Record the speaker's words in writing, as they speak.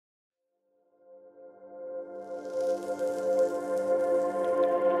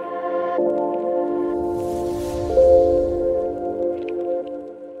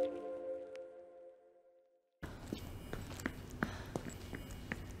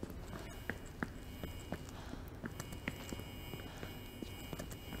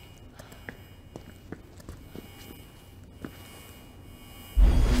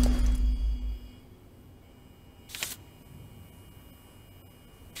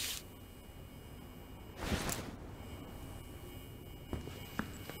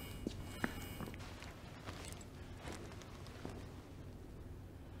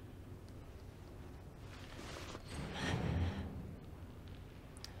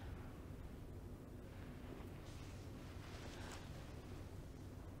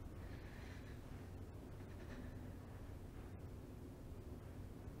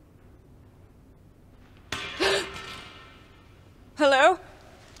Hello?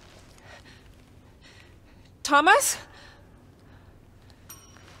 Thomas?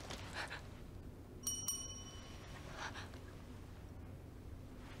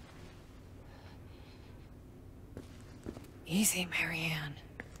 Easy, Marianne.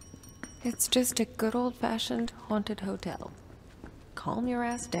 It's just a good old-fashioned haunted hotel. Calm your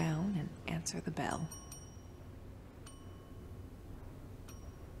ass down and answer the bell.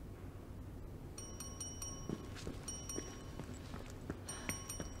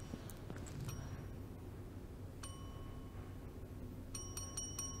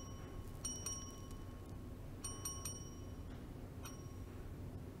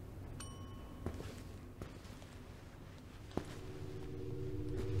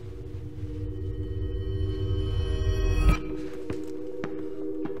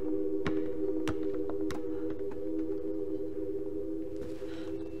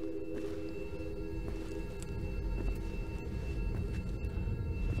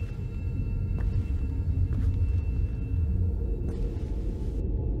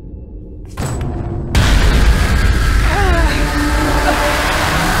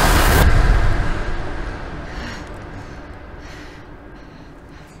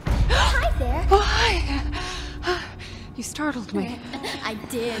 You startled me. I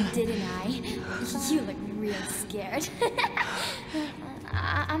did, didn't I? You look real scared.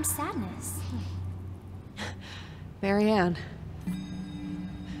 I'm Sadness. Marianne.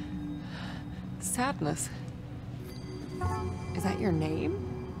 Sadness. Is that your name?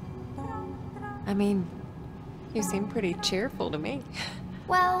 I mean, you seem pretty cheerful to me.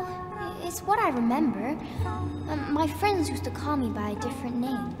 Well, it's what I remember. My friends used to call me by a different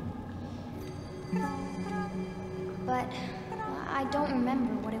name. But I don't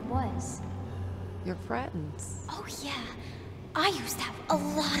remember what it was. Your friends? Oh yeah, I used to have a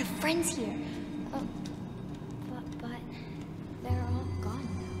lot of friends here. But they're all gone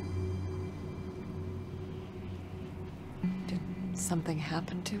now. Did something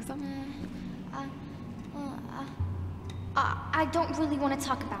happen to them? I don't really want to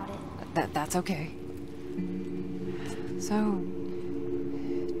talk about it. That's okay. So,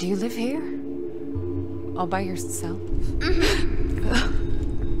 do you live here? All by yourself?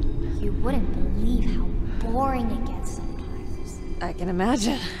 You wouldn't believe how boring it gets sometimes. I can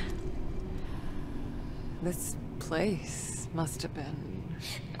imagine. This place must have been...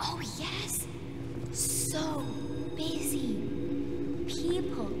 Oh yes, so busy.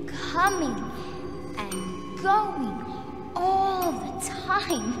 People coming and going all the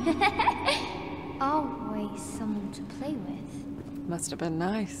time. Always someone to play with. Must have been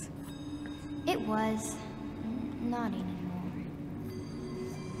nice. It was. Not anymore.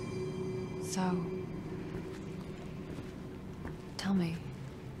 So... tell me,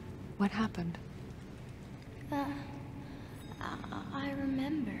 what happened? I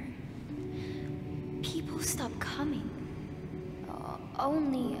remember. People stopped coming.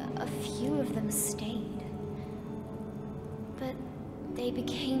 Only a few of them stayed. But they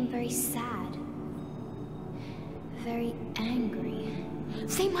became very sad. Very angry.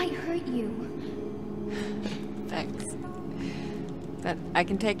 They might hurt you. Thanks. But I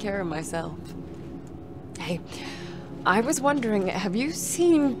can take care of myself. Hey, I was wondering, have you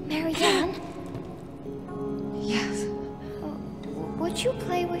seen... Marianne? Yes. Would you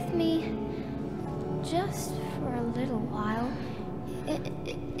play with me? Just for a little while.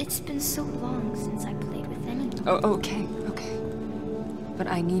 It's been so long since I played with anyone. Oh, okay. But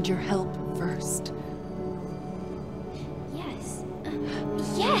I need your help first. Yes.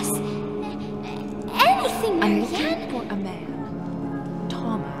 Yes! Anything, I'm Marianne! looking for a man.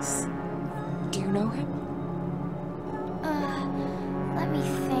 Thomas. Do you know him? Let me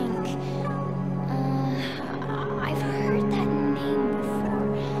think. I've heard that name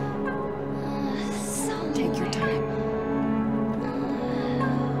before. Somewhere. Take your time.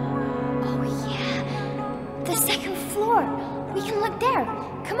 Oh yeah. The second floor. We can look there.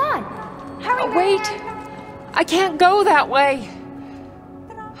 Come on. Hurry, Oh, wait! I can't go that way!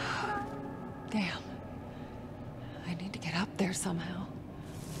 Damn. I need to get up there somehow.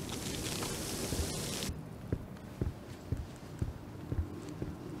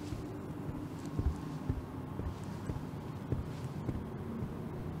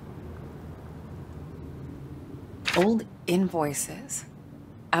 Old invoices.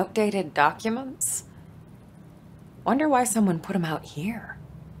 Outdated documents. Wonder why someone put them out here.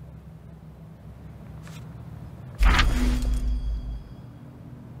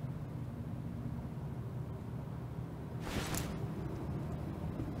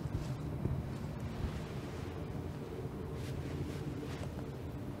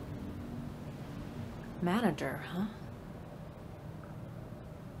 Manager, huh?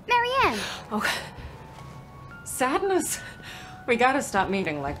 again. Oh, Sadness. We gotta stop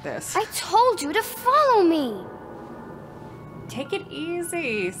meeting like this. I told you to follow me. Take it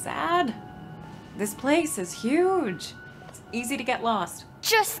easy, Sad. This place is huge. It's easy to get lost.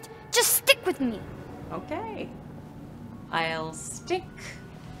 Just stick with me. Okay. I'll stick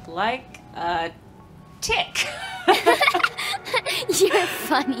like a tick. You're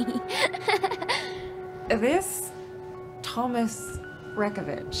funny. This Thomas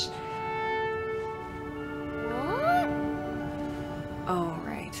Rekovich. What? Oh,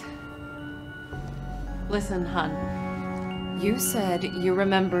 right. Listen, hun. You said you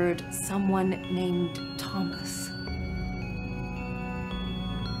remembered someone named Thomas.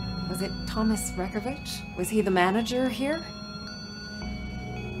 Was it Thomas Rekovich? Was he the manager here?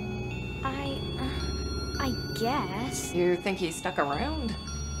 I guess. You think he stuck around?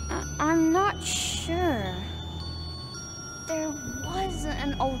 I'm not sure. There was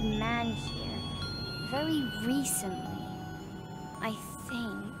an old man here very recently, I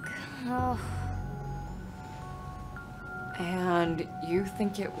think. Oh. And you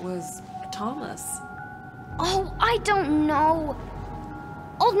think it was Thomas? Oh, I don't know.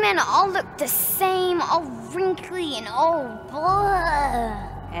 Old men all look the same, all wrinkly and all blah.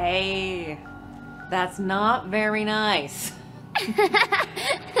 Hey, that's not very nice.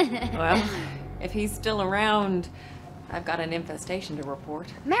 Well, if he's still around, I've got an infestation to report.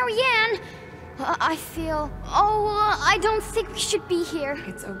 Marianne! I feel... I don't think we should be here.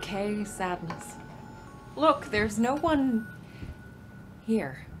 It's okay, Sadness. Look, there's no one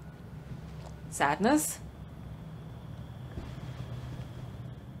here. Sadness?